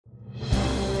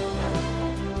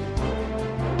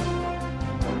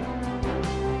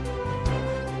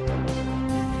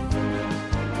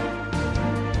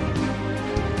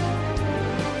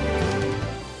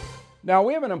Now,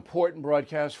 we have an important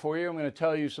broadcast for you. I'm going to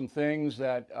tell you some things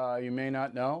that you may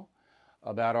not know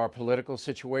about our political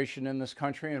situation in this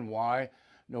country and why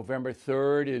November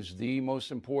 3rd is the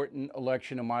most important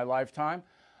election in my lifetime.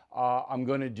 I'm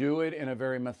going to do it in a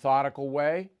very methodical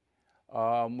way.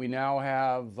 We now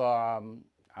have, I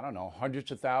don't know, hundreds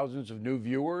of thousands of new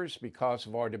viewers because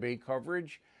of our debate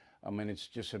coverage. I mean, it's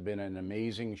just been an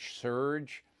amazing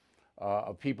surge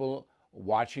of people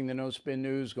watching the No Spin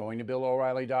News, going to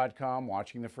BillO'Reilly.com,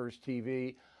 watching the First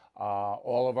TV,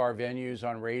 all of our venues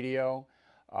on radio.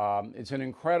 It's an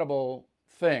incredible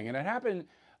thing. And it happened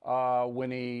when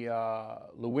the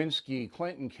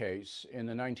Lewinsky-Clinton case in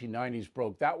the 1990s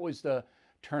broke. That was the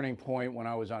turning point when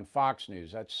I was on Fox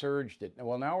News. That surged it.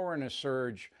 Well, now we're in a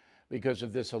surge because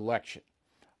of this election.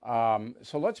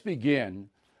 So let's begin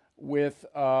with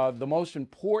the most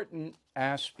important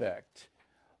aspect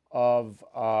of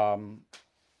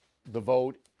the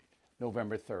vote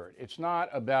November 3rd. It's not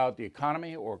about the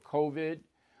economy or COVID.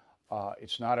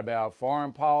 It's not about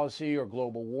foreign policy or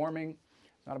global warming.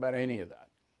 It's not about any of that.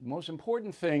 The most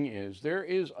important thing is there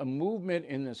is a movement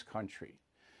in this country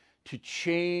to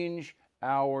change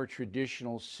our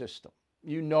traditional system.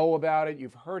 You know about it,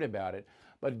 you've heard about it,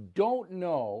 but don't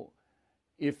know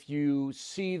if you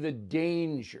see the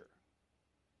danger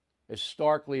as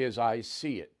starkly as I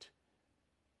see it.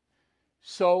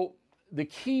 So the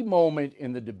key moment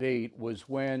in the debate was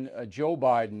when Joe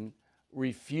Biden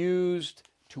refused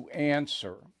to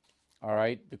answer, all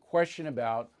right, the question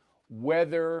about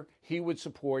whether he would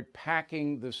support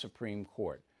packing the Supreme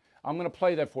Court. I'm going to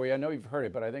play that for you. I know you've heard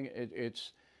it, but I think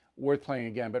it's worth playing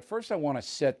again. But first, I want to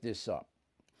set this up.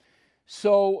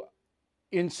 So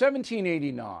in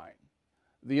 1789,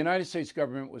 the United States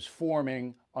government was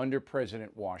forming under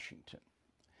President Washington.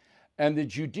 And the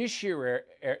judiciary,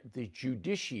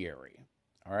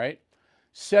 all right,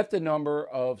 set the number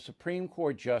of Supreme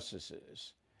Court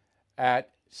justices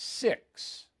at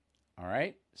 6, all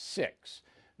right, 6,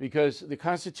 because the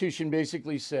Constitution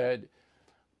basically said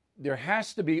there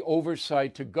has to be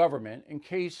oversight to government in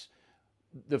case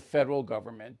the federal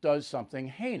government does something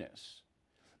heinous.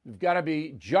 There've got to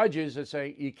be judges that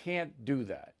say you can't do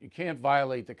that. You can't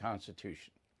violate the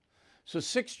Constitution. So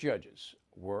 6 judges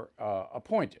were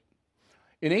appointed.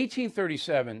 In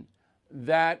 1837,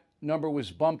 that number was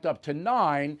bumped up to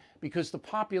 9 because the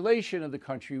population of the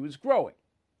country was growing.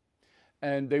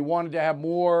 And they wanted to have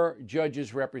more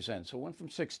judges represented. So it went from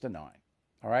 6 to 9.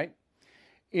 All right.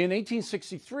 In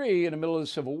 1863, in the middle of the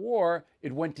Civil War,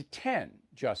 it went to 10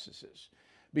 justices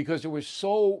because there were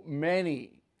so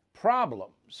many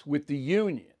problems with the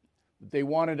Union that they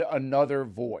wanted another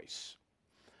voice.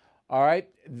 All right.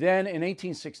 Then in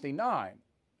 1869,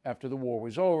 after the war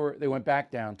was over, they went back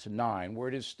down to 9, where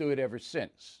it has stood ever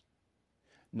since.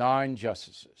 9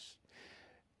 justices.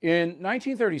 In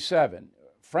 1937,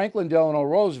 Franklin Delano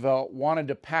Roosevelt wanted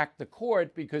to pack the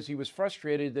court because he was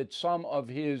frustrated that some of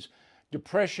his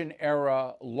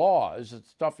Depression-era laws, the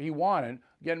stuff he wanted,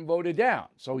 getting voted down.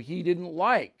 So he didn't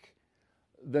like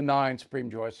the 9 Supreme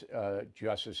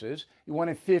Justices. He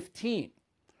wanted 15.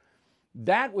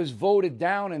 That was voted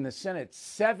down in the Senate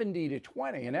 70 to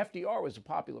 20, and FDR was a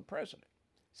popular president.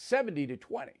 70 to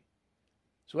 20.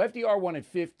 So FDR wanted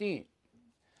 15.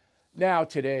 Now,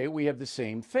 today, we have the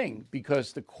same thing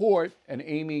because the court and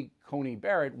Amy Coney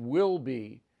Barrett will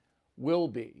be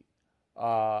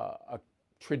a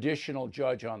traditional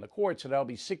judge on the court. So that'll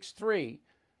be 6-3,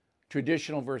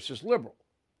 traditional versus liberal.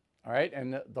 All right.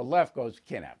 And the left goes,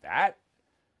 can't have that.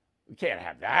 We can't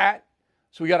have that.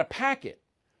 So we got to pack it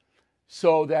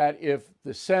so that if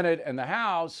the Senate and the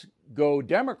House go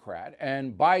Democrat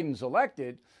and Biden's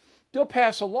elected, they'll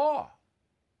pass a law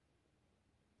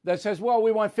that says, well,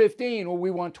 we want 15 or we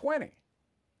want 20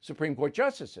 Supreme Court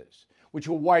justices, which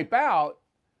will wipe out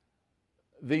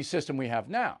the system we have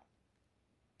now.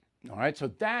 All right, so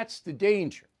that's the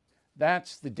danger.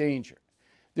 That's the danger.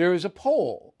 There is a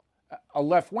poll, a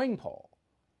left-wing poll,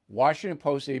 Washington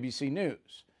Post, ABC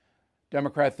News.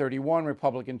 Democrat 31,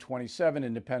 Republican 27,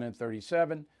 Independent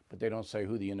 37, but they don't say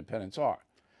who the independents are.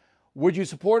 Would you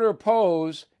support or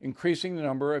oppose increasing the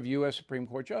number of U.S. Supreme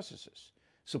Court justices?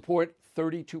 Support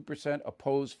 32%,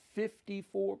 oppose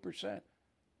 54%.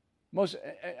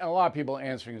 A lot of people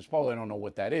answering this poll, they don't know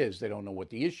what that is. They don't know what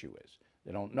the issue is.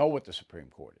 They don't know what the Supreme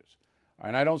Court is.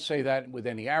 And I don't say that with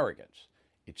any arrogance.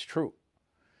 It's true.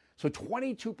 So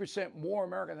 22% more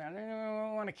Americans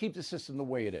want to keep the system the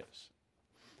way it is.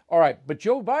 All right, but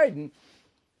Joe Biden,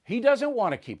 he doesn't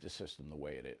want to keep the system the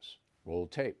way it is. Roll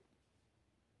tape.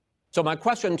 So my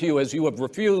question to you is, you have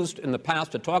refused in the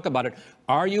past to talk about it.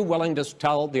 Are you willing to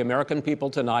tell the American people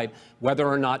tonight whether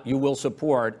or not you will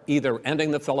support either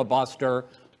ending the filibuster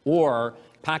or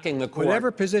packing the court? Whatever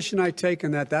position I take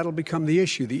on that, that'll become the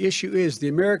issue. The issue is the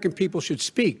American people should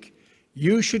speak.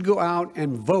 You should go out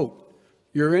and vote.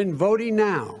 You're in voting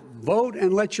now. Vote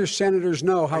and let your senators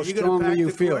know how strongly you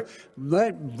feel.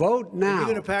 Vote now. Are you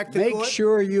gonna pack the Make court?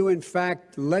 sure you, in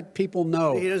fact, let people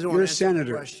know He doesn't want you're a to answer the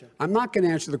senator. question. I'm not going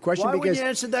to answer the question Why because wouldn't you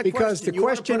answer that because question? the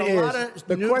question You want to put a lot is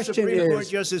of new question Supreme Court is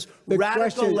justices, the radical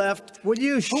question- left. Will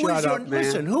you Who shut is up, on, man?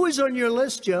 Listen, who is on your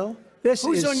list, Joe? This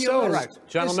Who's is on your so list? right.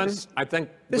 Gentlemen, This is- I think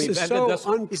This we've is ended so this.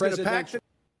 He's going to pack unprecedented.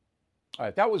 the All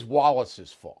right, that was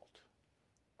Wallace's fault.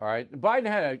 All right, Biden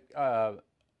had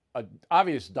a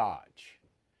obvious dodge,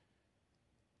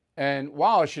 and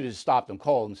Wallace should have stopped him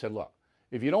cold and said, "Look,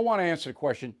 if you don't want to answer the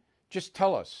question, just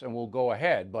tell us and we'll go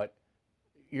ahead. But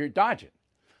you're dodging."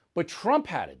 But Trump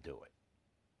had to do it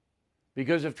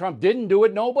because if Trump didn't do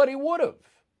it, nobody would have.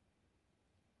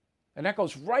 And that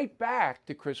goes right back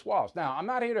to Chris Wallace. Now, I'm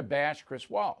not here to bash Chris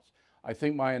Wallace. I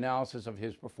think my analysis of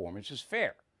his performance is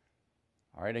fair.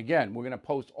 All right, again, we're going to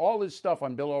post all this stuff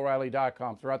on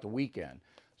BillO'Reilly.com throughout the weekend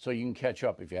so you can catch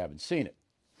up if you haven't seen it.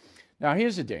 Now,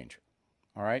 here's the danger,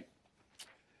 all right?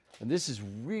 And this is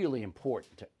really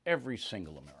important to every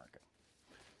single American.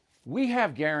 We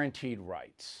have guaranteed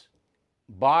rights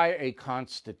by a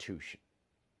Constitution.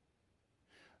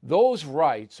 Those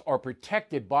rights are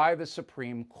protected by the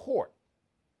Supreme Court,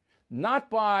 not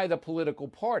by the political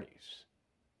parties.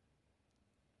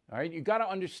 All right, you've got to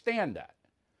understand that.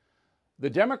 The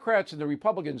Democrats and the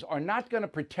Republicans are not going to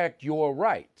protect your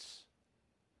rights.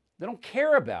 They don't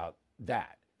care about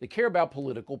that. They care about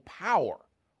political power,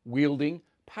 wielding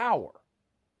power.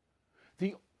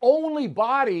 The only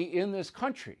body in this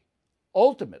country,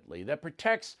 ultimately, that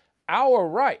protects our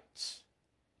rights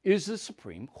is the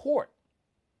Supreme Court.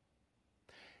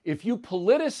 If you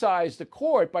politicize the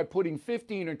court by putting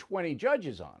 15 or 20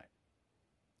 judges on it,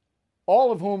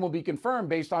 all of whom will be confirmed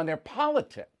based on their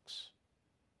politics,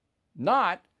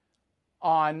 not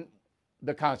on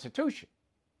the Constitution.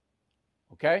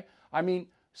 Okay? I mean,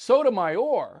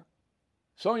 Sonia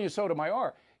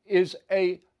Sotomayor, is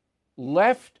a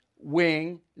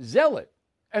left-wing zealot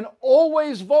and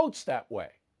always votes that way.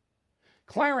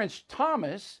 Clarence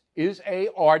Thomas is an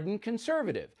ardent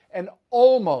conservative and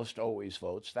almost always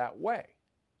votes that way.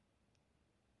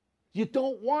 You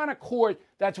don't want a court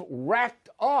that's racked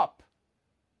up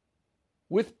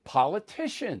with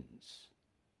politicians.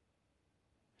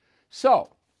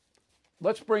 So,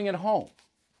 let's bring it home.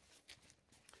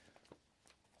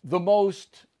 The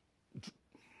most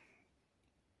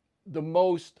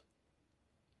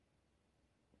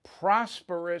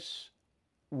prosperous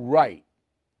right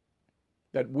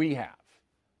that we have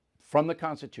from the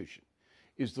Constitution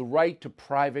is the right to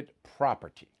private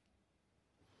property.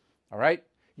 All right?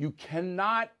 You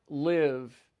cannot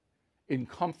live in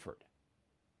comfort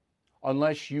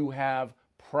unless you have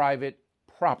private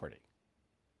property.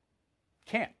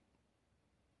 Can't.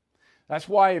 That's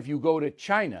why if you go to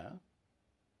China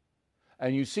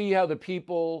and you see how the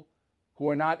people who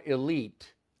are not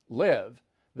elite live,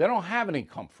 they don't have any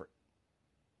comfort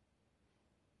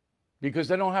because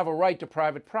they don't have a right to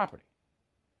private property.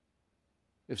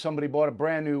 If somebody bought a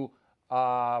brand new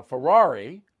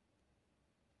Ferrari,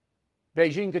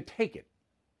 Beijing could take it.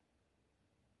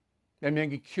 And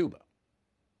maybe Cuba.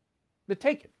 They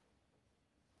take it.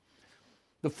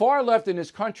 The far left in this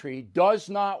country does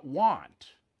not want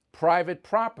private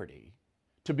property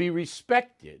to be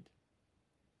respected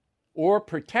or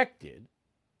protected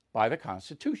by the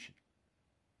Constitution.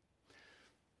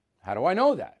 How do I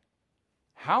know that?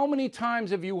 How many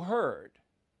times have you heard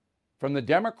from the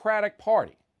Democratic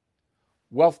Party,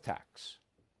 wealth tax,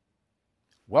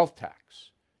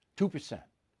 2%,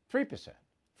 3%,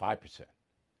 5%.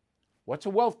 What's a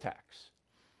wealth tax?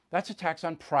 That's a tax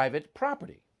on private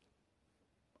property.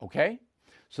 Okay?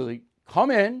 So they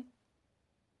come in,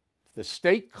 the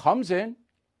state comes in,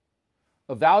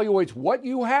 evaluates what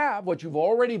you have, what you've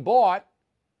already bought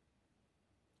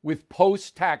with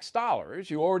post-tax dollars.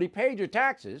 You already paid your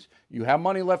taxes. You have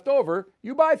money left over.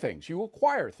 You buy things. You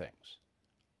acquire things.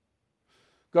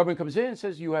 Government comes in and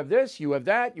says, you have this, you have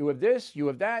that, you have this, you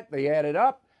have that. They add it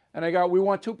up, and they go, we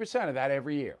want 2% of that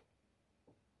every year.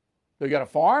 So you got a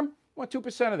farm, we want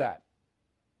 2% of that.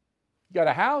 You got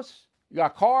a house, you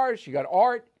got cars, you got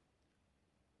art,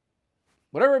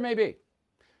 whatever it may be.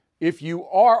 If you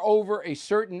are over a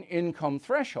certain income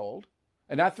threshold,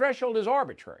 and that threshold is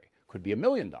arbitrary, could be $1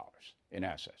 million in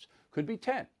assets, could be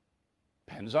 10.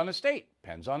 Depends on the state,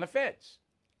 depends on the feds.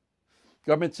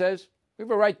 Government says, we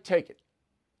have a right to take it.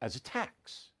 as a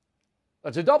tax.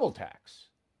 That's a double tax.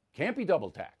 Can't be double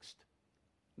taxed.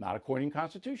 Not according to the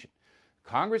Constitution.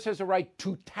 Congress has a right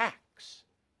to tax,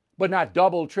 but not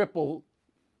double, triple,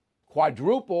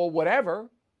 quadruple, whatever.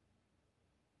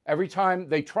 Every time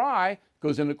they try,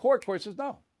 goes into court says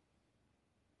no.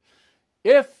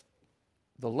 If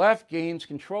the left gains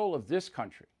control of this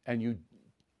country, and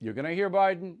you're going to hear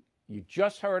Biden, you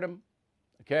just heard him,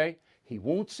 okay? He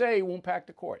won't say he won't pack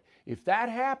the court. If that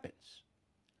happens,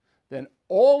 then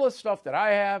all the stuff that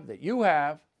I have, that you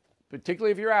have,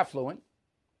 particularly if you're affluent,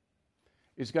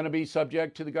 is going to be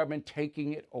subject to the government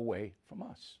taking it away from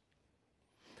us.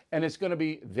 And it's going to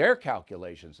be their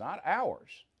calculations, not ours.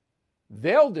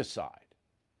 They'll decide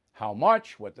how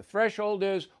much, what the threshold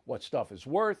is, what stuff is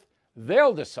worth.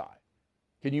 They'll decide.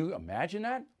 Can you imagine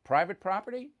that? Private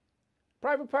property?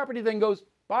 Private property then goes,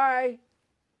 bye.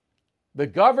 The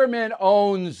government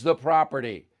owns the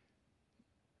property.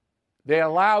 They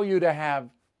allow you to have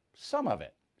some of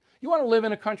it. You want to live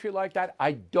in a country like that?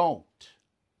 I don't.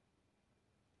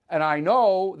 And I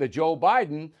know that Joe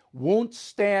Biden won't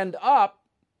stand up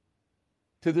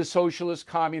to the socialist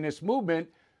communist movement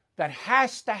that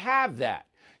has to have that.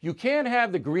 You can't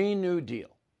have the Green New Deal.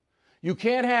 You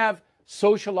can't have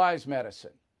socialized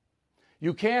medicine.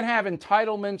 You can't have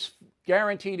entitlements,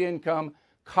 guaranteed income,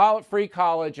 free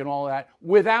college, and all that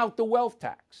without the wealth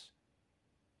tax.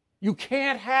 You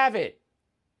can't have it.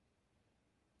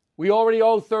 We already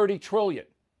owe 30 trillion.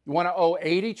 You want to owe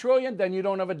 80 trillion? Then you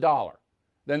don't have a dollar.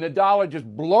 Then the dollar just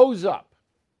blows up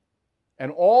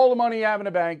and all the money you have in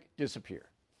the bank disappears.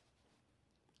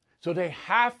 So they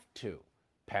have to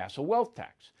pass a wealth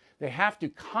tax. They have to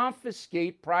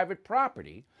confiscate private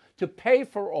property to pay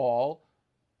for all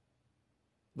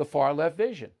the far left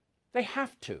vision. They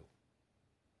have to.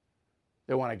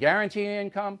 They want to guarantee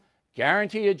income,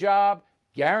 guarantee a job,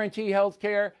 guarantee health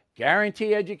care,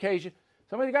 guarantee education.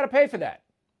 Somebody's got to pay for that.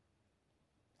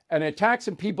 And they're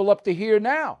taxing people up to here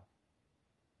now.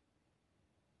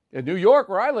 In New York,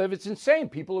 where I live, it's insane.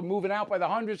 People are moving out by the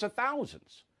hundreds of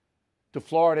thousands to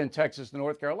Florida and Texas and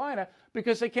North Carolina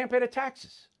because they can't pay the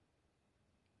taxes.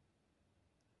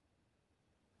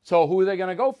 So who are they going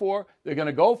to go for? They're going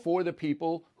to go for the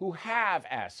people who have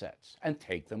assets and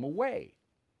take them away.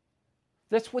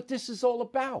 That's what this is all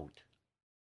about.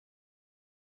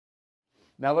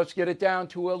 Now let's get it down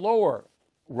to a lower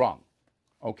rung,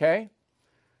 okay?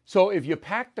 So if you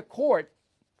pack the court,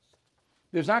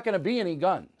 there's not going to be any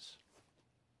guns,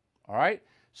 all right?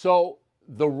 So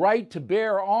the right to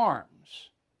bear arms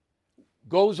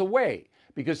goes away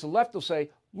because the left will say,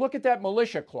 look at that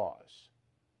militia clause,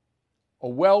 a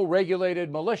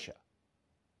well-regulated militia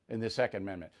in the Second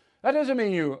Amendment. That doesn't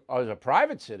mean you, as a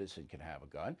private citizen, can have a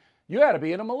gun. You got to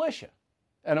be in a militia,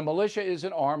 and a militia is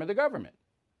an arm of the government,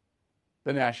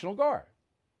 the National Guard.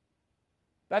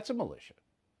 That's a militia.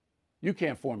 You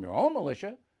can't form your own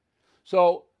militia,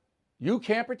 so you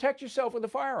can't protect yourself with a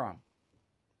firearm.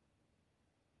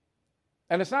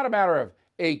 And it's not a matter of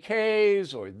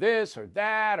AKs or this or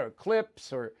that or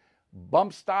clips or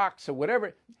bump stocks or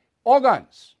whatever. All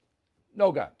guns.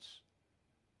 No guns.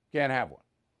 Can't have one.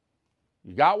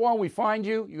 You got one, we find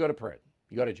you, you go to prison.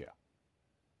 You go to jail.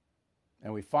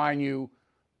 And we fine you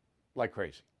like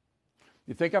crazy.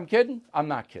 You think I'm kidding? I'm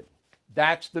not kidding.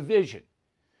 That's the vision.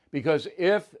 Because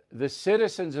if the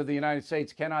citizens of the United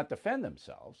States cannot defend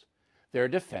themselves, they're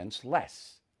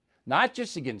defenseless. Not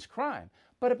just against crime,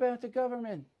 but about the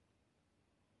government.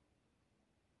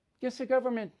 Against the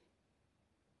government.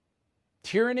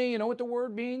 Tyranny, you know what the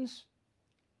word means?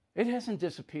 It hasn't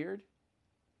disappeared.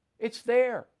 It's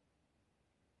there.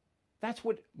 That's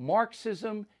what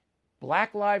Marxism,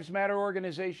 Black Lives Matter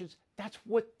organizations, that's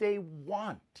what they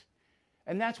want.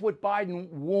 And that's what Biden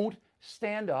won't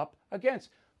stand up against.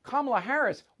 Kamala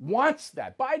Harris wants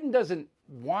that. Biden doesn't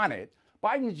want it.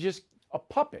 Biden's just a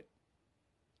puppet.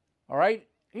 All right?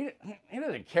 He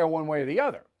doesn't care one way or the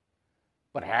other.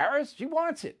 But Harris, she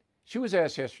wants it. She was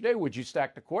asked yesterday, would you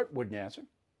stack the court? Wouldn't answer.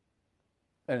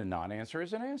 And a non-answer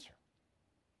is an answer.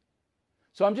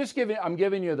 So I'm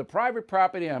giving you the private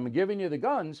property, and I'm giving you the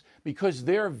guns because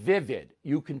they're vivid.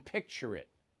 You can picture it.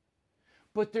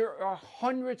 But there are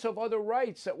hundreds of other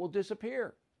rights that will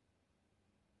disappear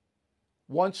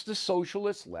once the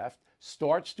socialist left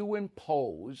starts to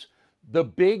impose the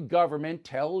big government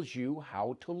tells you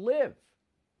how to live.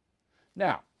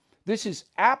 Now, this is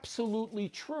absolutely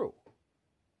true.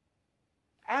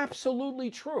 Absolutely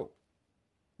true.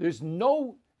 There's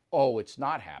no, oh, it's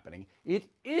not happening. It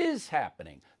is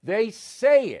happening. They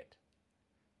say it.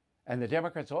 And the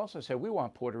Democrats also say, we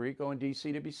want Puerto Rico and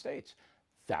D.C. to be states.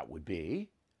 That would be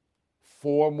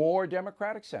 4 more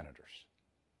Democratic senators.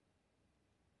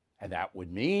 And that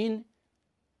would mean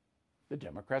the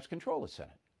Democrats control the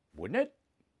Senate, wouldn't it?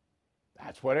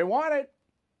 That's what they wanted.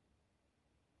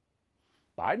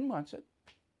 Biden wants it.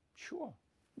 Sure.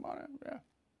 Come on in. Yeah.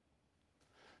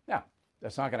 Now,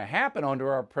 that's not going to happen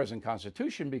under our present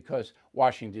Constitution because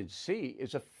Washington, D.C.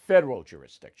 is a federal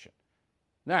jurisdiction.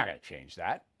 Not going to change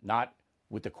that. Not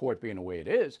with the court being the way it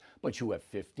is, but you have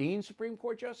 15 Supreme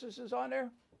Court justices on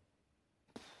there.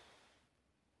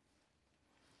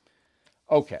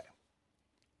 Okay.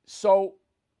 So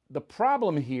the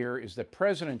problem here is that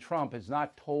President Trump has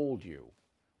not told you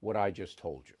what I just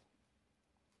told you.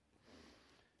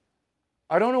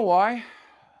 I don't know why.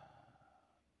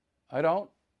 I don't.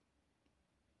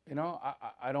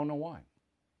 I don't know why.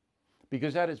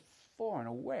 Because that is far and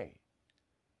away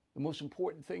the most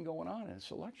important thing going on in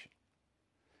this election.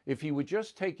 If he would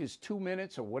just take his 2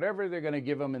 minutes or whatever they're going to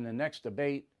give him in the next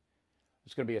debate,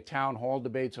 it's going to be a town hall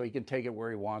debate so he can take it where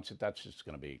he wants it. That's just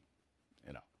going to be,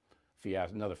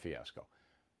 another fiasco.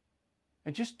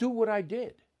 And just do what I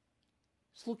did.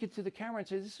 Just look into the camera and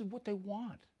say, this is what they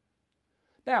want.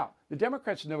 Now, the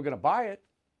Democrats are never going to buy it.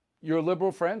 Your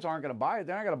liberal friends aren't going to buy it.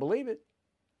 They're not going to believe it.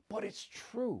 But it's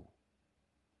true.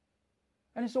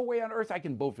 And there's no way on earth I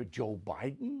can vote for Joe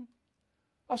Biden.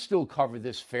 I'll still cover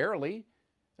this fairly,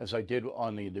 as I did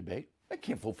on the debate. I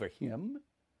can't vote for him.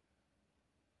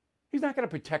 He's not going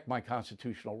to protect my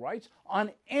constitutional rights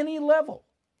on any level.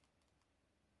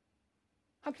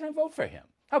 How can I vote for him?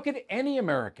 How can any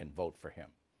American vote for him?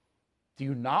 Do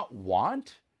you not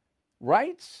want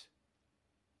rights?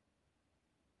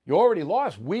 You already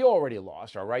lost. We already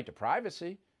lost our right to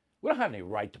privacy. We don't have any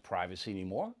right to privacy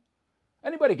anymore.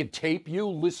 Anybody can tape you,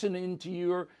 listen into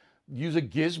your, use a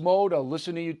gizmo to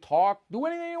listen to you talk, do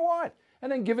anything you want,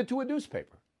 and then give it to a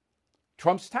newspaper.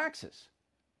 Trump's taxes.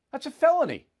 That's a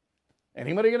felony.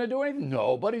 Anybody going to do anything?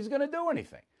 Nobody's going to do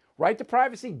anything. Right to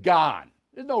privacy? Gone.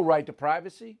 There's no right to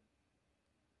privacy.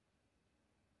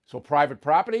 So private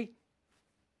property?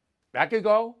 That could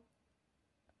go.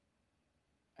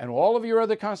 And all of your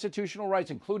other constitutional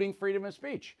rights, including freedom of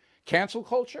speech. Cancel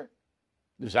culture?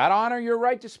 Does that honor your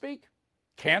right to speak?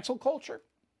 Cancel culture?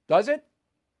 Does it?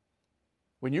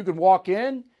 When you can walk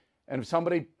in and if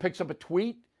somebody picks up a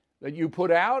tweet that you put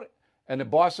out and the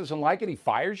boss doesn't like it, he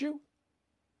fires you?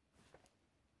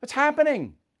 What's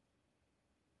happening?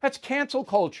 That's cancel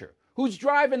culture. Who's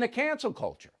driving the cancel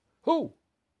culture? Who?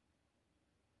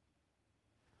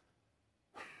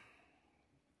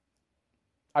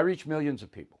 I reach millions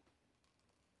of people.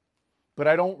 But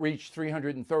I don't reach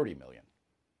 330 million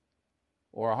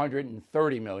or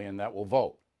 130 million that will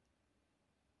vote.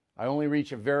 I only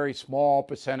reach a very small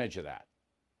percentage of that.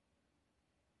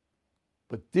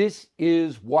 But this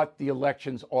is what the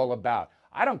election's all about.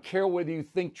 I don't care whether you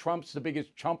think Trump's the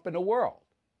biggest chump in the world.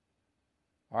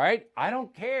 All right? I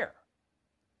don't care.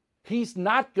 He's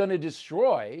not going to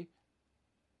destroy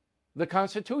the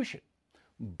Constitution.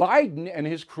 Biden and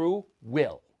his crew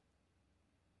will.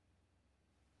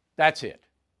 That's it.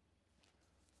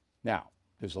 Now,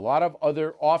 there's a lot of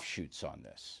other offshoots on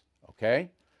this,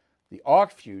 okay? The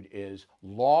offshoot is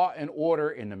law and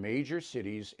order in the major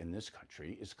cities in this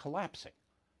country is collapsing.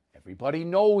 Everybody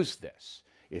knows this.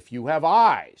 If you have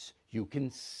eyes, you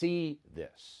can see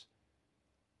this.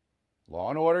 Law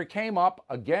and order came up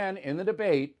again in the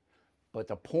debate, but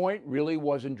the point really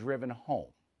wasn't driven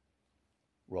home.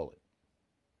 Roll it.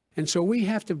 And so we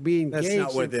have to be engaged. That's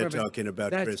not what they're talking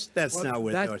about, Chris. That's not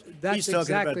what they're talking about. He's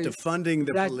talking about defunding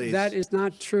the police. That is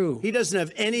not true. He doesn't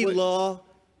have any law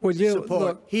support.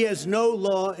 Look, he has no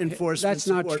law enforcement that's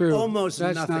not support. true. Almost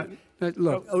that's nothing.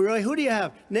 Look. Oh, really? Who do you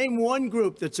have? Name one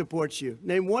group that supports you.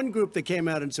 Name one group that came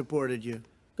out and supported you.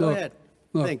 Go ahead.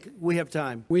 Look, think. We have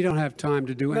time. We don't have time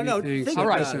to do anything. No, think All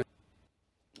about right. it.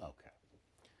 Okay.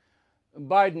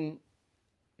 Biden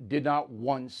did not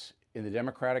once in the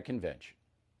Democratic convention,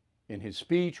 in his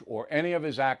speech or any of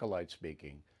his acolytes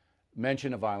speaking,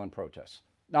 mention a violent protest.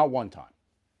 Not one time.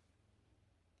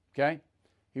 Okay?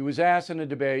 He was asked in a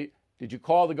debate, did you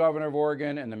call the governor of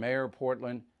Oregon and the mayor of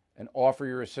Portland and offer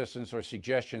your assistance or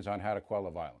suggestions on how to quell the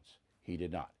violence? He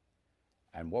did not.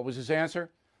 And what was his answer?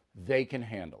 They can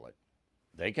handle it.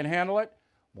 They can handle it.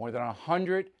 More than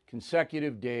 100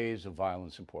 consecutive days of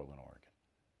violence in Portland, Oregon.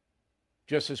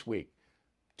 Just this week,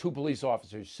 2 police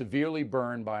officers severely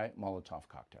burned by Molotov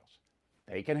cocktails.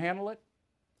 They can handle it.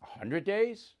 100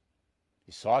 days?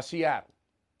 You saw Seattle.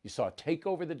 You saw take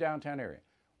over the downtown area.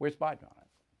 Where's Biden on it?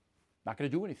 Not going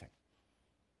to do anything.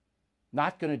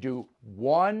 Not going to do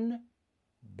one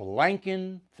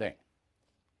blanking thing.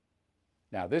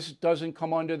 Now, this doesn't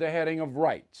come under the heading of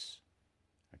rights.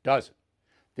 It doesn't.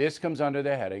 This comes under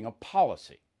the heading of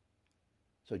policy.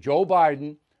 So Joe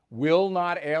Biden will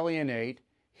not alienate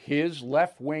his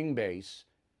left-wing base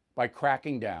by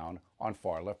cracking down on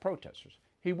far-left protesters.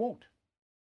 He won't.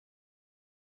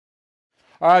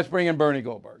 All right, let's bring in Bernie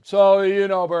Goldberg. So, you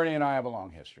know, Bernie and I have a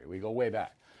long history. We go way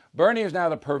back. Bernie is now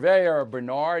the purveyor of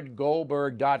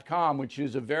BernardGoldberg.com, which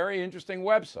is a very interesting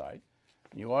website.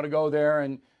 You ought to go there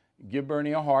and give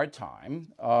Bernie a hard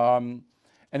time. And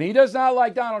he does not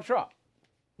like Donald Trump,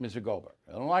 Mr. Goldberg.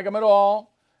 I don't like him at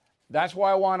all. That's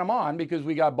why I want him on, because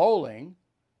we got Bowling,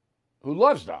 who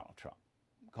loves Donald Trump,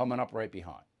 coming up right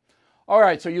behind. All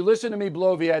right, so you listen to me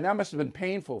blow Vietnam. That must have been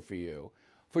painful for you.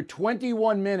 For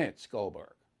 21 minutes,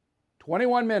 Goldberg.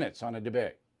 21 minutes on a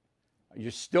debate.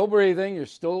 You're still breathing. You're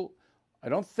still, I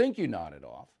don't think you nodded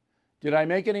off. Did I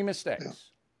make any mistakes? Yeah.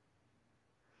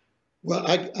 Well,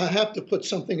 I have to put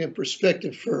something in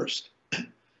perspective first.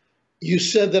 You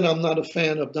said that I'm not a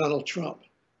fan of Donald Trump.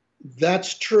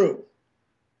 That's true.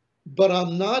 But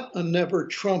I'm not a never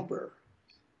Trumper.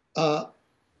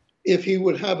 If he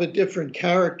would have a different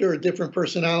character, a different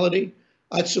personality,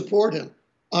 I'd support him.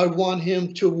 I want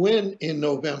him to win in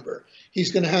November.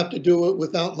 He's going to have to do it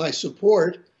without my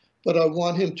support, but I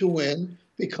want him to win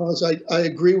because I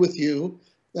agree with you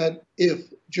that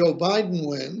if Joe Biden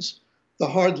wins, the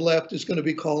hard left is going to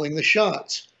be calling the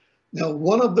shots. Now,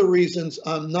 one of the reasons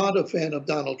I'm not a fan of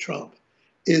Donald Trump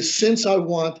is since I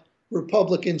want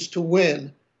Republicans to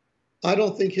win, I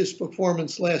don't think his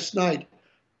performance last night,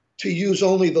 to use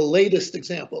only the latest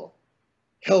example,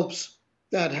 helps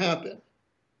that happen.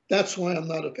 That's why I'm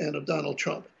not a fan of Donald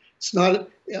Trump. It's not.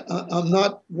 I'm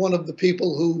not one of the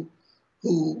people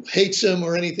who hates him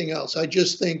or anything else. I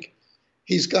just think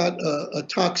he's got a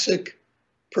toxic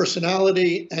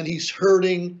personality and he's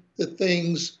hurting the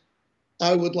things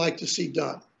I would like to see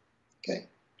done. Okay.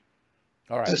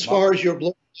 All right. As far as your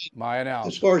my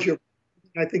analysis. As far as your,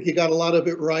 I think you got a lot of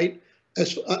it right.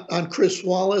 As on Chris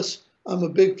Wallace, I'm a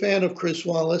big fan of Chris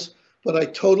Wallace, but I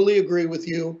totally agree with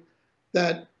you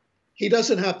that he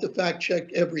doesn't have to fact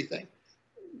check everything.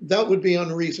 That would be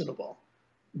unreasonable.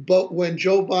 But when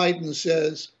Joe Biden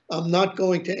says, I'm not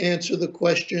going to answer the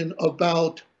question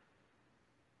about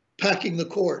packing the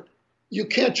court, you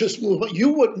can't just move on.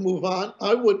 You wouldn't move on.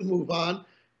 I wouldn't move on.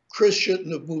 Chris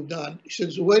shouldn't have moved on. He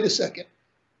says, wait a second.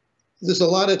 There's a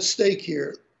lot at stake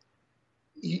here.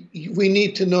 We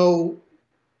need to know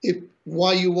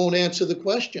why you won't answer the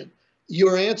question.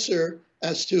 Your answer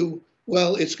as to,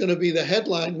 well, it's going to be the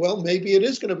headline. Well, maybe it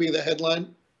is going to be the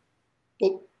headline.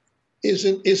 But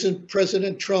isn't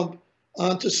President Trump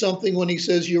onto something when he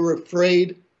says you're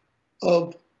afraid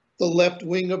of the left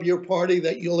wing of your party,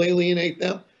 that you'll alienate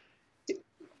them?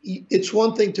 It's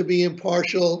one thing to be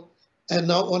impartial and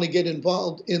not want to get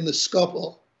involved in the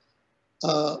scuffle.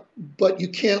 But you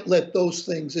can't let those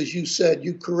things, as you said,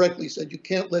 you correctly said, you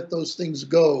can't let those things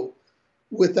go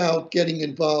without getting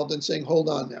involved and saying, hold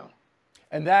on now.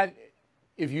 And that,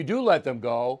 if you do let them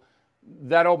go,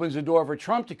 that opens the door for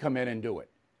Trump to come in and do it,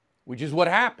 which is what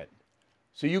happened.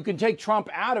 So you can take Trump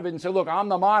out of it and say, look, I'm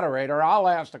the moderator, I'll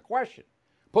ask the question.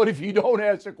 But if you don't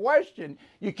ask the question,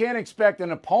 you can't expect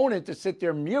an opponent to sit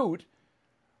there mute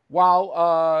while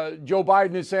Joe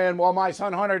Biden is saying, well, my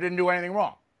son Hunter didn't do anything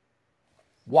wrong.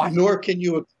 What? Nor can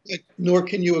you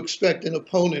expect an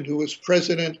opponent who is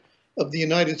president of the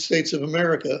United States of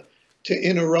America to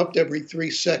interrupt every 3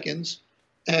 seconds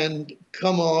and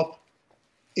come off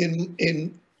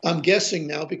in I'm guessing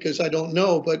now because I don't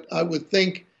know, but I would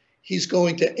think he's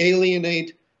going to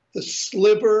alienate the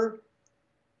sliver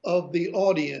of the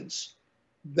audience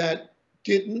that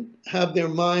didn't have their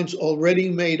minds already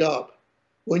made up.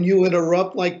 When you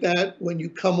interrupt like that, when you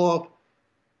come off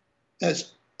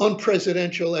as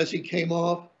unpresidential as he came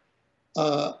off,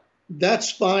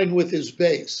 that's fine with his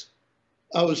base.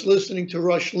 I was listening to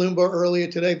Rush Limbaugh earlier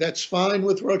today. That's fine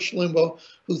with Rush Limbaugh,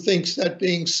 who thinks that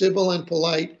being civil and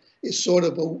polite is sort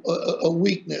of a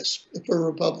weakness for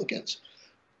Republicans.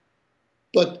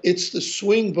 But it's the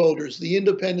swing voters, the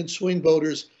independent swing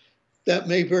voters, that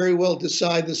may very well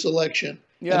decide this election.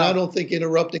 Yeah. And I don't think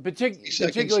interrupting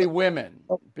particularly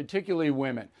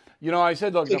women. You know, I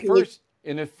said, look,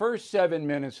 in the first 7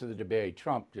 minutes of the debate,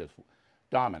 Trump just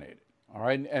dominated. All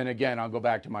right. And again, I'll go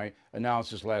back to my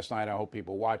analysis last night. I hope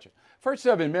people watch it. First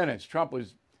 7 minutes, Trump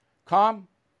was calm,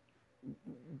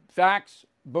 facts,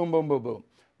 boom, boom, boom, boom.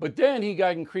 But then he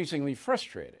got increasingly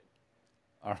frustrated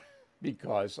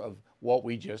because of what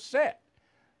we just said,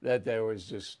 that there was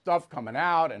this stuff coming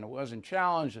out and it wasn't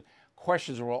challenged.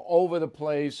 Questions were all over the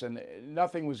place and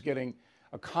nothing was getting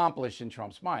accomplished in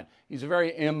Trump's mind. He's a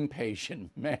very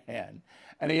impatient man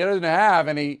and he doesn't have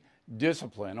any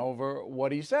discipline over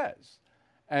what he says.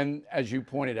 And as you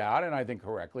pointed out, and I think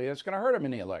correctly, that's going to hurt him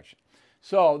in the election.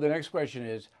 So the next question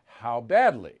is, how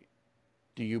badly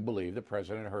do you believe the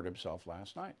president hurt himself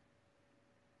last night?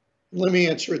 Let me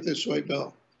answer it this way,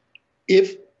 Bill.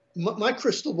 If my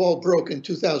crystal ball broke in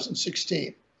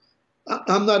 2016,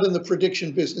 I'm not in the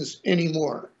prediction business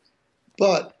anymore.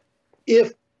 But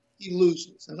if he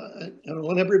loses, and I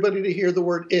want everybody to hear the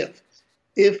word if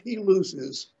he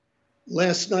loses,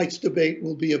 last night's debate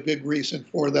will be a big reason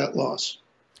for that loss.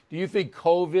 Do you think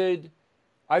COVID?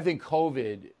 I think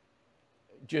COVID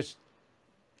just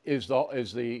is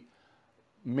the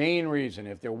main reason.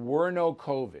 If there were no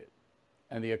COVID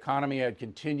and the economy had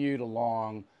continued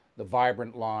along the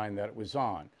vibrant line that it was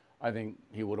on, I think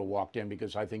he would have walked in,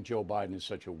 because I think Joe Biden is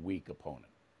such a weak opponent.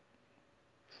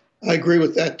 I agree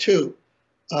with that too.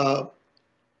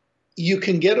 You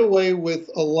can get away with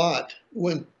a lot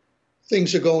when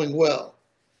things are going well.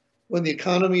 When the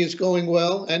economy is going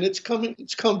well, and it's come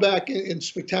back in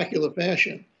spectacular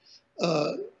fashion,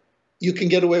 you can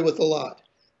get away with a lot.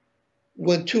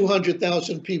 When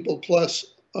 200,000 people plus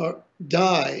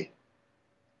die,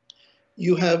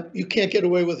 you can't get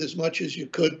away with as much as you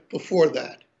could before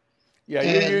that. Yeah,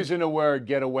 you're using the word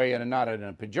 "get away" and not in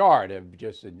a pejorative,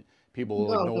 just in people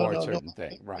will ignore certain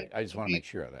things. Right. I just want to make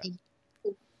sure of that.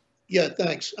 Yeah,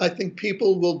 thanks. I think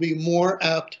people will be more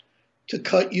apt to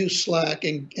cut you slack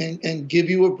and give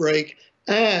you a break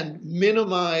and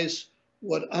minimize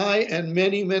what I and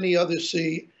many, many others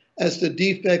see as the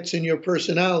defects in your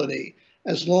personality,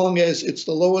 as long as it's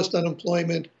the lowest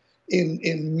unemployment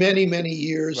in many, many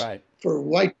years, right, for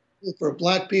white people, for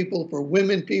black people, for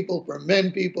women people, for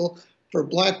men people, for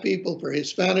black people, for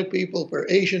Hispanic people, for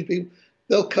Asian people.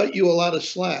 They'll cut you a lot of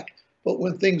slack. But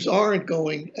when things aren't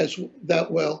going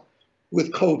that well,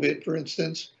 with COVID, for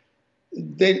instance,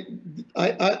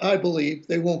 I believe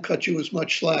they won't cut you as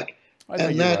much slack. I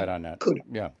think you're right on that.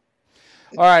 Yeah.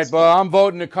 All right, but I'm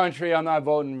voting the country. I'm not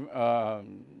voting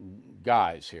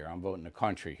guys here. I'm voting the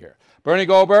country here. Bernie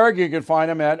Goldberg, you can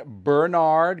find him at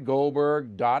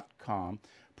bernardgoldberg.com.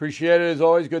 Appreciate it as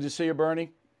always. Good to see you,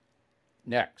 Bernie.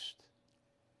 Next,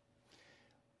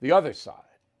 the other side.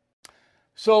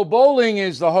 So Bowling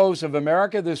is the host of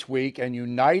America This Week and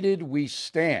United We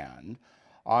Stand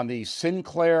on the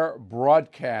Sinclair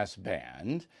Broadcast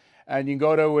Band. And you can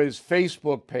go to his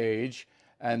Facebook page,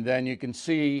 and then you can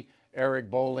see Eric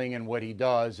Bowling and what he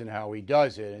does and how he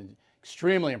does it. And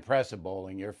extremely impressive,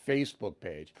 Bowling, your Facebook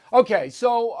page. Okay,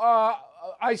 so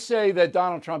I say that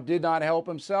Donald Trump did not help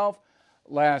himself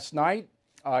last night.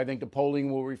 I think the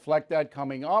polling will reflect that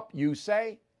coming up. You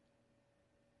say?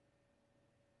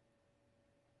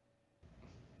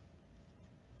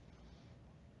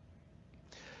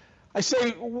 I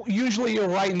say usually you're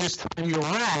right and this time you're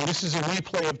wrong. This is a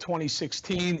replay of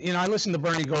 2016. You know, I listened to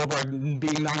Bernie Goldberg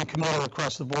being non-committal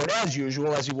across the board as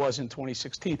usual, as he was in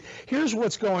 2016. Here's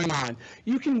what's going on.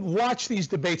 You can watch these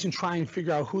debates and try and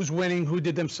figure out who's winning, who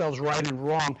did themselves right and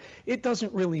wrong. It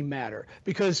doesn't really matter,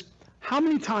 because how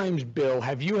many times, Bill,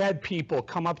 have you had people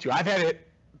come up to you? I've had it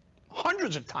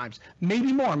hundreds of times,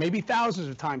 maybe more, maybe thousands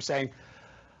of times, saying,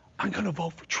 I'm going to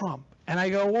vote for Trump. And I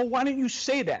go, well, why don't you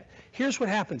say that? Here's what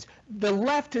happens. The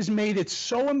left has made it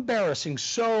so embarrassing,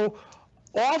 so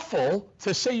awful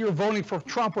to say you're voting for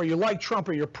Trump, or you like Trump,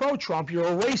 or you're pro-Trump, you're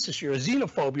a racist, you're a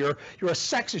xenophobe, you're a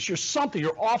sexist, you're something,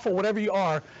 you're awful, whatever you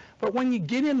are. But when you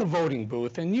get in the voting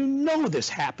booth, and you know this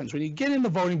happens, when you get in the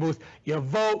voting booth, you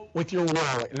vote with your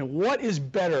wallet. And what is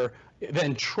better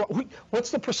than Trump?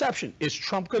 What's the perception? Is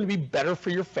Trump going to be better for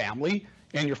your family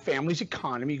and your family's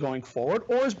economy going forward,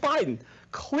 or is Biden?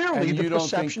 Clearly, the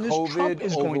perception is Trump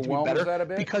is going to be better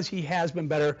because he has been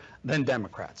better than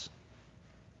Democrats.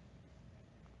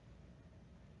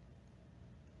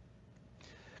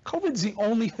 COVID's the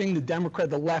only thing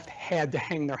the left had to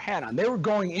hang their hat on. They were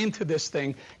going into this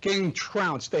thing getting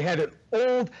trounced. They had an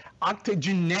old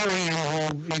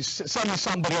octogenarian, suddenly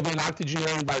somebody will be an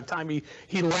octogenarian by the time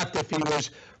he left if he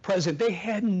was president. They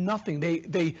had nothing.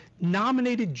 They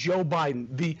nominated Joe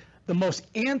Biden, the most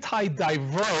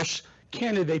anti-diverse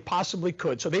candidate they possibly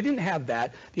could. So they didn't have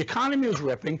that. The economy was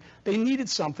ripping. They needed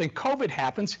something. COVID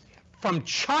happens from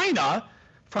China,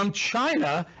 and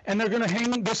they're going to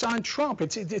hang this on Trump.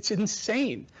 It's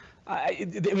insane.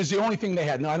 It was the only thing they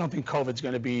had. No, I don't think COVID's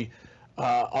going to be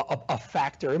a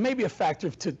factor. It may be a factor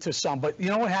to some, but you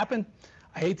know what happened?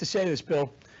 I hate to say this, Bill.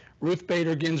 Ruth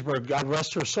Bader Ginsburg, God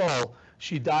rest her soul,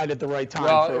 she died at the right time.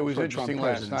 Well, it was interesting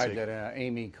last night that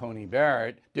Amy Coney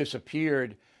Barrett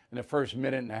disappeared in the first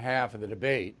minute and a half of the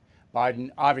debate. Biden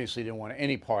obviously didn't want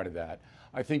any part of that.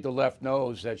 I think the left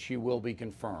knows that she will be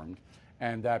confirmed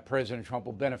and that President Trump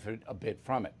will benefit a bit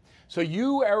from it. So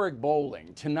you, Eric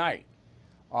Bowling, tonight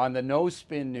on the No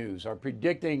Spin News are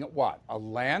predicting what? A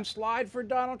landslide for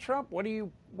Donald Trump? What are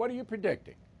you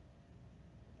predicting?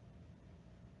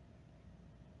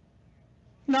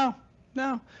 No.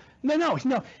 And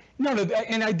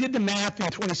I did the math in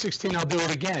 2016. I'll do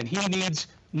it again. He needs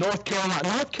North Carolina.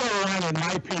 North Carolina, in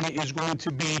my opinion, is going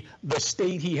to be the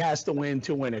state he has to win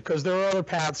it, because there are other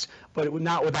paths, but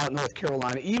not without North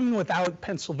Carolina. Even without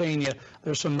Pennsylvania,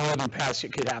 there's some northern paths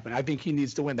that could happen. I think he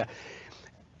needs to win that.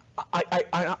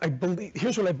 I believe.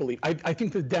 Here's what I believe. I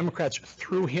think the Democrats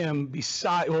threw him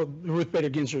Ruth Bader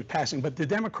Ginsburg passing, but the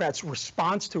Democrats'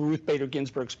 response to Ruth Bader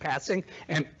Ginsburg's passing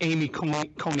and Amy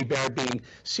Coney Barrett being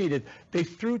seated, they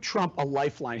threw Trump a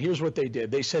lifeline. Here's what they did.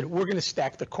 They said, we're going to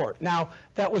stack the court. Now,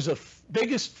 that was the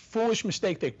biggest foolish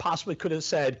mistake they possibly could have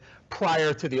said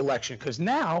prior to the election, because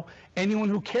now anyone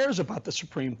who cares about the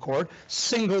Supreme Court,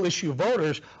 single issue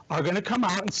voters, are going to come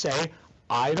out and say,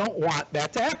 I don't want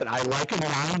that to happen. I like a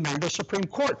nine-member Supreme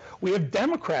Court. We have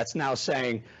Democrats now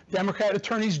saying, Democrat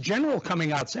attorneys general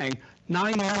coming out saying,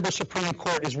 9-member Supreme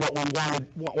Court is what we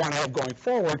want to have going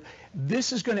forward.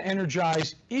 This is going to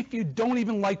energize, if you don't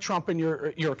even like Trump and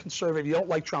you're a conservative, you don't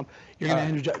like Trump, you're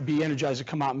going to be energized to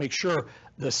come out and make sure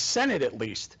the Senate at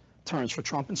least turns for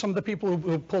Trump. And some of the people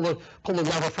who pull a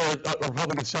lever for a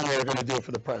Republican senator are going to do it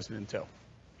for the president too.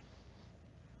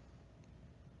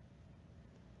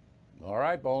 All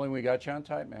right, Bowling, we got you on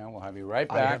tight, man. We'll have you right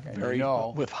back.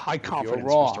 With high confidence, you're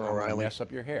wrong, Mr. O'Reilly. mess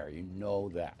up your hair. You know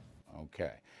that.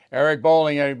 Okay. Eric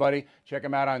Bowling, everybody. Check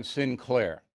him out on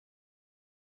Sinclair.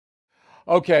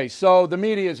 Okay, so the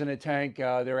media is in a tank.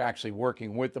 They're actually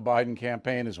working with the Biden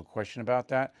campaign. There's no question about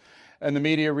that. And the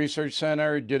Media Research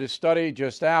Center did a study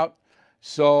just out.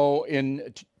 So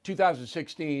in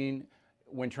 2016,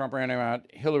 when Trump ran out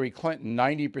Hillary Clinton,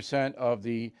 90% of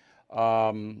the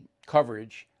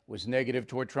coverage was negative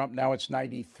toward Trump. Now it's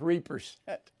 93%.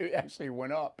 It actually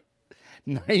went up.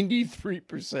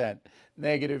 93%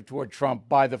 negative toward Trump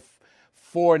by the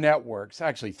four networks,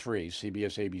 actually three,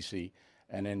 CBS, ABC,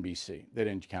 and NBC. They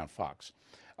didn't count Fox.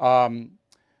 The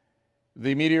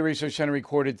Media Research Center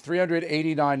recorded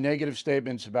 389 negative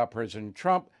statements about President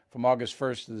Trump from August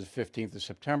 1st to the 15th of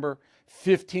September.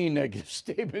 15 negative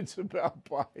statements about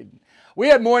Biden. We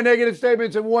had more negative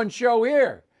statements in one show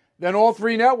here than all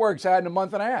three networks had in a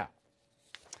month and a half.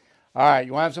 All right,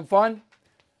 you want to have some fun?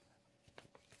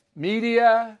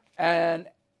 Media and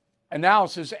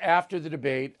analysis after the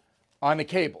debate on the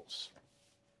cables.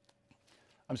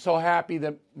 I'm so happy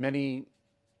that many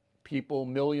people,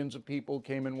 millions of people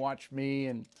came and watched me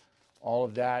and all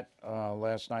of that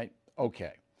last night.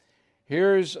 Okay,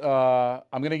 here's, I'm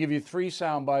going to give you 3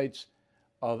 sound bites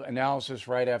of analysis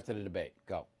right after the debate.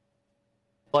 Go.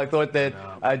 I thought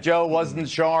that Joe wasn't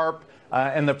sharp,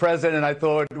 and the president, I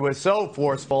thought, was so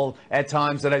forceful at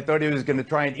times that I thought he was going to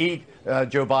try and eat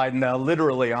Joe Biden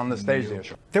literally on the stage there.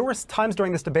 There were times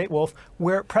during this debate, Wolf,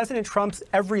 where President Trump's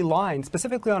every line,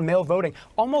 specifically on mail voting,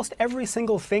 almost every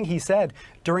single thing he said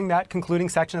during that concluding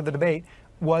section of the debate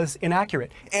was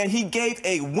inaccurate. And he gave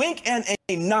a wink and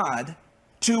a nod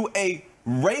to a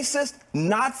racist,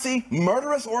 Nazi,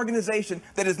 murderous organization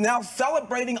that is now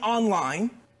celebrating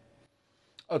online.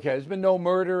 Okay, there's been no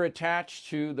murder attached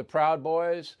to the Proud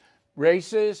Boys.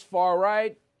 Racist, far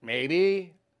right,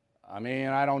 maybe. I mean,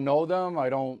 I don't know them. I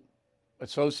don't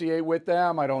associate with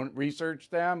them. I don't research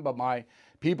them. But my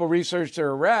people researched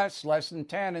their arrests, less than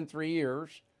 10 in 3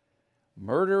 years.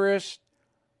 Murderous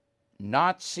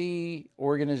Nazi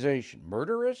organization.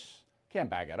 Murderous? Can't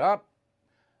back it up.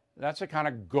 That's the kind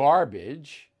of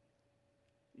garbage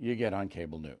you get on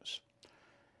cable news.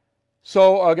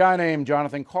 So a guy named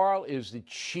Jonathan Karl is the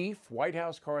chief White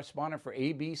House correspondent for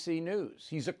ABC News.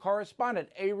 He's a correspondent,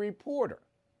 a reporter.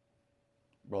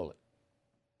 Roll it.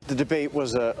 The debate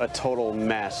was a total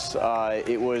mess.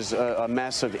 It was a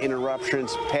mess of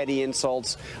interruptions, petty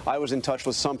insults. I was in touch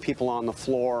with some people on the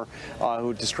floor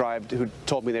who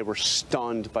told me they were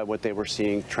stunned by what they were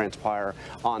seeing transpire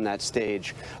on that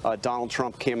stage. Donald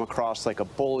Trump came across like a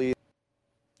bully.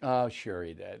 Oh, sure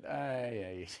he did.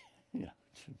 Yeah.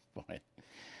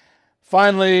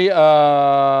 Finally,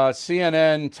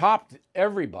 CNN topped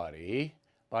everybody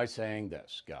by saying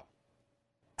this. Go.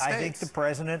 I think the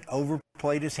president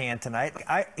overplayed his hand tonight.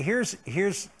 Here's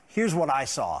what I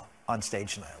saw on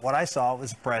stage tonight. What I saw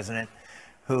was a president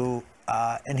who,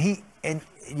 and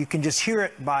you can just hear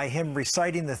it by him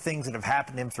reciting the things that have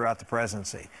happened to him throughout the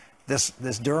presidency.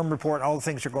 This Durham report, all the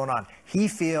things that are going on. He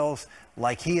feels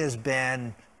like he has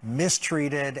been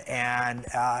mistreated and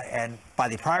by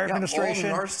the prior administration.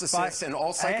 All narcissists and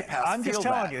all psychopaths I'm just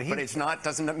feel telling that, you, but it's not,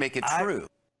 doesn't make it true.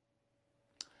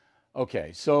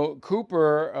 Okay, so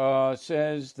Cooper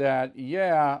says that,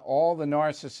 yeah, all the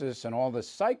narcissists and all the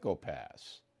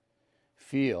psychopaths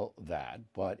feel that,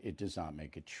 but it does not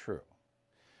make it true.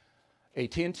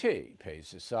 AT&T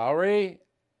pays his salary,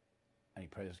 and he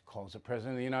calls the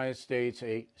President of the United States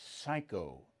a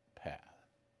psychopath.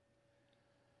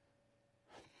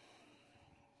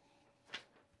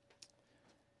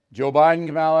 Joe Biden,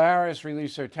 Kamala Harris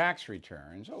released their tax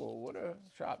returns. Oh, what a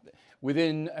shock.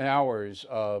 Within hours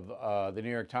of the New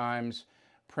York Times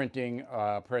printing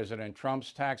President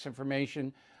Trump's tax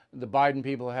information, the Biden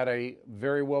people had a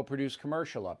very well-produced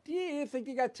commercial up. Do you think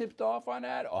you got tipped off on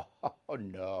that? Oh,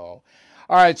 no.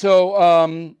 All right, so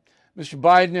Mr.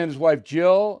 Biden and his wife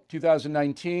Jill,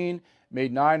 2019,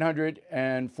 made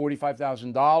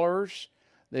 $945,000.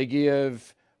 They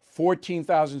give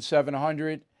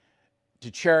 $14,700 to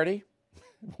charity,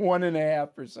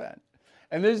 1.5%.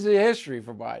 And this is the history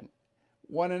for Biden.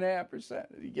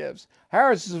 1.5% he gives.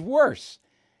 Harris is worse.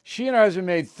 She and her husband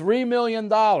made $3 million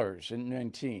in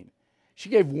 19. She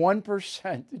gave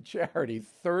 1% to charity,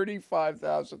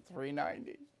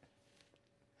 $35,390.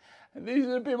 And these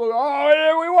are the people who go,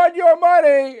 oh, we want your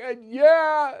money. And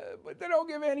yeah, but they don't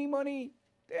give any money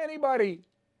to anybody.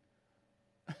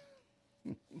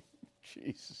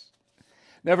 Jesus.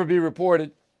 Never be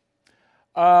reported.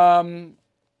 Boston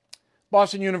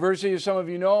University, as some of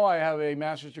you know, I have a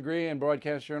master's degree in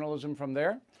broadcast journalism from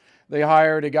there. They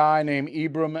hired a guy named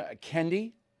Ibram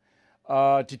Kendi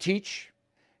to teach.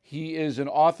 He is an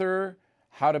author.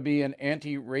 How to Be an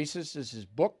Anti-Racist is his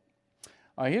book.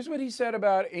 Here's what he said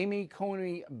about Amy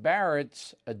Coney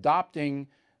Barrett's adopting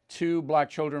 2 black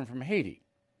children from Haiti.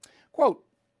 Quote,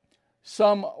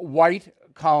 some white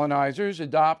colonizers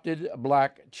adopted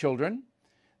black children.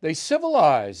 They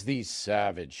civilized these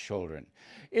savage children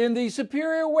in the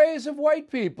superior ways of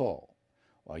white people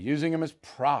while using them as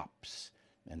props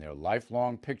in their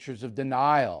lifelong pictures of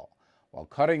denial, while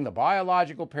cutting the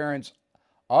biological parents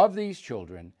of these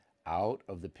children out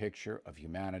of the picture of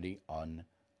humanity,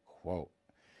 unquote.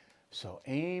 So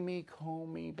Amy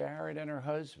Coney Barrett and her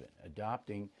husband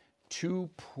adopting 2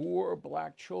 poor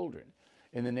black children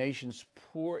in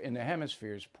the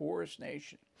hemisphere's poorest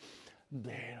nation.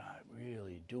 They're not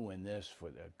really doing this for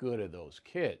the good of those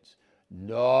kids.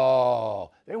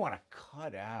 No, they want to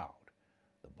cut out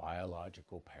the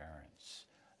biological parents,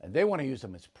 and they want to use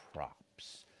them as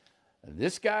props. And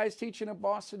this guy's teaching at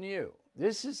Boston U.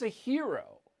 This is a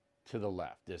hero to the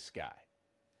left, this guy.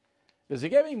 Does it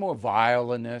get any more vile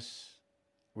than this?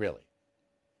 Really?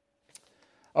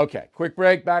 Okay, quick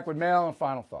break, back with mail and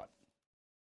final thought.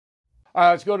 All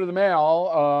right, let's go to the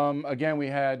mail. Again, we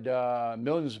had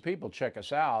millions of people check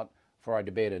us out for our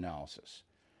debate analysis.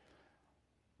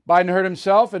 Biden hurt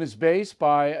himself and his base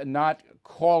by not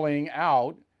calling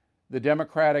out the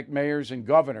Democratic mayors and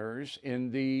governors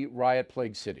in the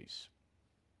riot-plagued cities.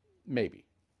 Maybe.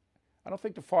 I don't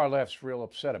think the far left's real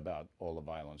upset about all the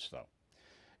violence, though.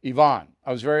 Yvonne,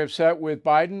 I was very upset with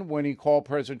Biden when he called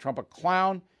President Trump a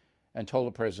clown and told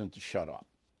the president to shut up.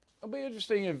 It'll be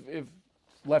interesting if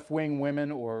left-wing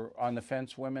women or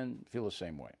on-the-fence women feel the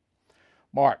same way.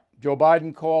 Mark, Joe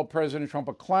Biden called President Trump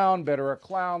a clown, better a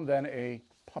clown than a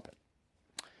puppet.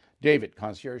 David,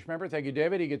 concierge member. Thank you,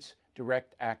 David. He gets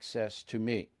direct access to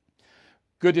me.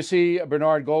 Good to see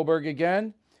Bernard Goldberg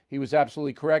again. He was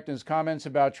absolutely correct in his comments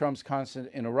about Trump's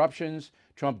constant interruptions.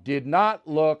 Trump did not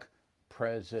look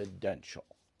presidential.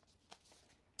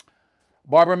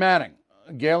 Barbara Manning,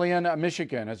 Galion,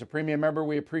 Michigan. As a premium member,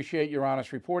 we appreciate your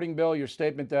honest reporting, Bill. Your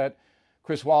statement that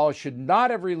Chris Wallace should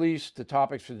not have released the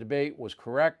topics for debate was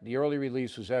correct. The early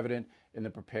release was evident in the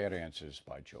prepared answers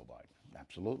by Joe Biden.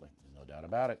 Absolutely, no doubt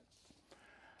about it.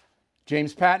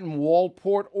 James Patton,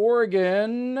 Walport,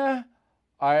 Oregon.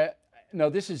 No,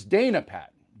 this is Dana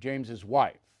Patton, James's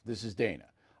wife. This is Dana.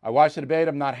 I watched the debate.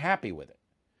 I'm not happy with it.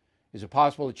 Is it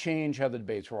possible to change how the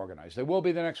debates are organized? There will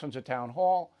be the next one's at Town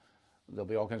Hall. There'll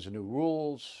be all kinds of new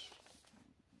rules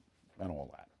and all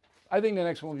that. I think the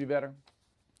next one will be better.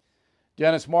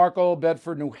 Dennis Markle,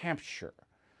 Bedford, New Hampshire.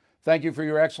 Thank you for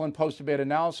your excellent post-debate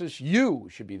analysis. You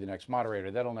should be the next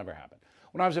moderator. That'll never happen.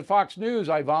 When I was at Fox News,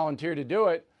 I volunteered to do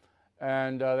it,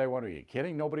 and they went, are you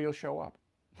kidding? Nobody will show up.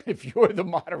 If you're the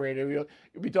moderator,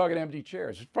 you'll be talking to empty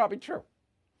chairs. It's probably true.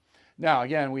 Now,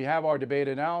 again, we have our debate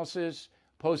analysis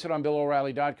posted on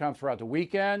BillO'Reilly.com throughout the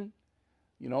weekend.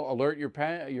 You know, alert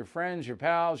your friends, your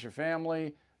pals, your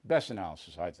family. Best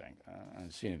analysis, I think. I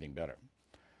haven't seen anything better.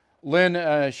 Lynn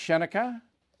Shenica,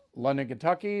 London,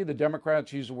 Kentucky. The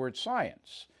Democrats use the word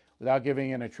science without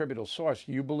giving an attributable source.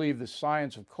 Do you believe the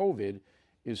science of COVID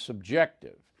is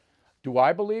subjective? Do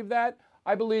I believe that?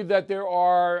 I believe that there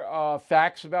are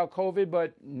facts about COVID,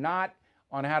 but not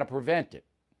on how to prevent it.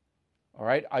 All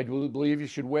right? I do believe you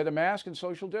should wear the mask and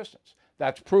social distance.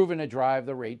 That's proven to drive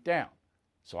the rate down.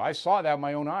 So I saw that with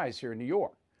my own eyes here in New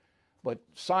York. But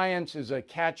science is a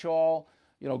catch-all.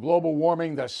 You know, global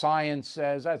warming, the science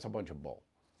says, that's a bunch of bull.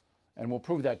 And we'll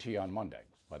prove that to you on Monday,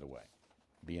 by the way.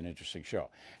 Be an interesting show.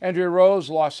 Andrea Rose,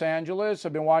 Los Angeles.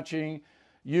 I've been watching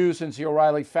you since the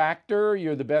O'Reilly Factor.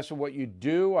 You're the best at what you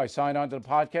do. I signed on to the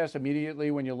podcast immediately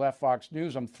when you left Fox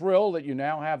News. I'm thrilled that you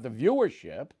now have the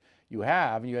viewership you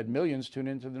have, and you had millions tune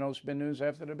into the No Spin News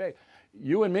after the debate.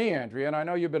 You and me, Andrea, and I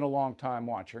know you've been a long-time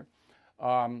watcher.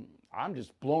 I'm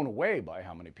just blown away by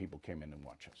how many people came in and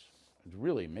watched us. It's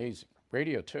really amazing.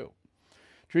 Radio, too.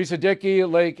 Teresa Dickey,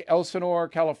 Lake Elsinore,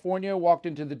 California, walked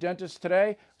into the dentist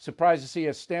today. Surprised to see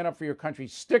a Stand Up for Your Country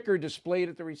sticker displayed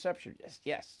at the reception. Yes,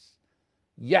 yes,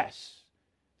 yes.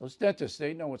 Those dentists,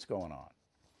 they know what's going on.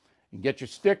 You can get your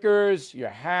stickers, your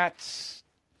hats,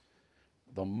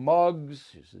 the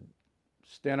mugs.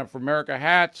 Stand Up for America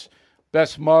hats.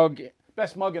 Best mug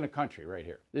in the country right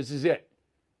here. This is it.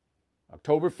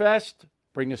 Oktoberfest,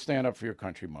 bring the Stand Up for Your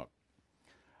Country mug.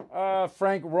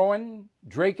 Frank Rowan,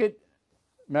 Drake-it,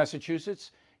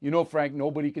 Massachusetts. You know, Frank,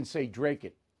 nobody can say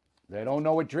Drake-it. They don't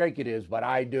know what Drake-it is, but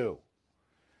I do.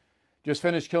 Just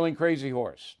finished Killing Crazy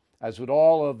Horse. As with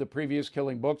all of the previous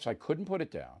Killing books, I couldn't put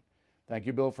it down. Thank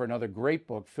you, Bill, for another great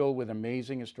book filled with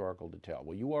amazing historical detail.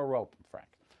 Well, you are welcome, Frank.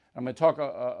 I'm going to talk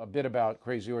a bit about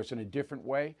Crazy Horse in a different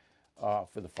way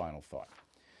for the final thought.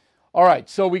 All right,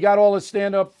 so we got all the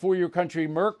Stand Up for Your Country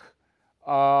merch.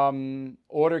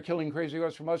 Order Killing Crazy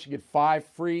Horse from us. You get 5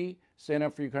 free Stand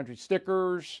Up for Your Country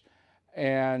stickers,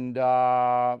 and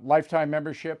lifetime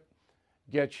membership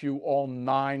gets you all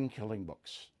 9 Killing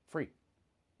books free.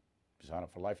 Sign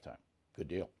up for lifetime. Good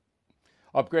deal.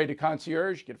 Upgrade to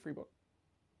concierge, get a free book.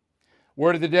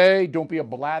 Word of the day, don't be a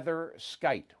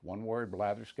blatherskite. One word,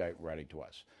 blatherskite, writing to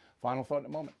us. Final thought in a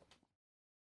moment.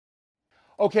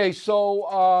 Okay,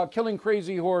 so Killing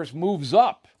Crazy Horse moves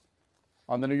up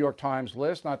on the New York Times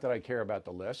list. Not that I care about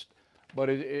the list, but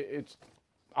it's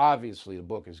obviously the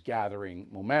book is gathering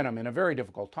momentum in a very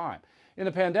difficult time. In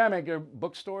the pandemic,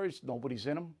 bookstores, nobody's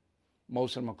in them.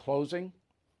 Most of them are closing,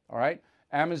 all right?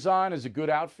 Amazon is a good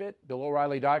outfit.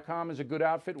 BillO'Reilly.com is a good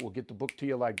outfit. We'll get the book to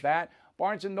you like that.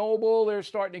 Barnes & Noble, they're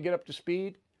starting to get up to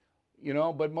speed, you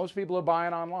know, but most people are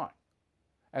buying online.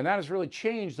 And that has really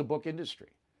changed the book industry.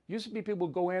 Used to be people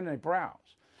would go in and they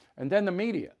browse. And then the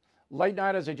media. Late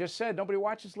night, as I just said, nobody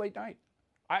watches late night.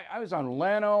 I was on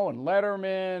Leno and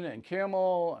Letterman and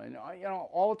Kimmel and, you know,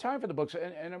 all the time for the books,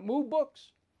 and it moved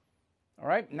books. All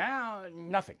right? Now,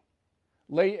 nothing.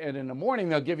 Late, and in the morning,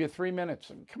 they'll give you 3 minutes.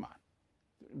 And come on.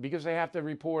 Because they have to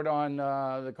report on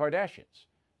the Kardashians.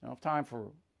 They don't have time for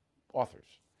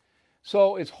authors.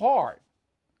 So it's hard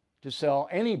to sell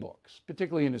any books,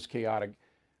 particularly in this chaotic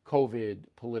COVID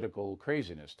political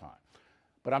craziness time.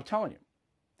 But I'm telling you,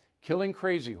 Killing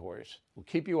Crazy Horse will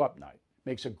keep you up night.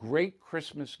 Makes a great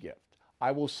Christmas gift.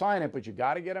 I will sign it, but you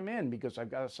got to get them in because I've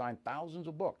got to sign thousands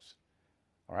of books.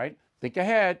 All right? Think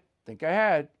ahead. Think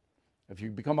ahead. If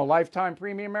you become a lifetime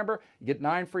premium member, you get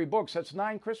 9 free books. That's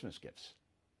 9 Christmas gifts.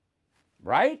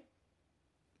 Right?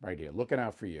 Right here. Looking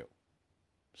out for you.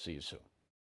 See you soon.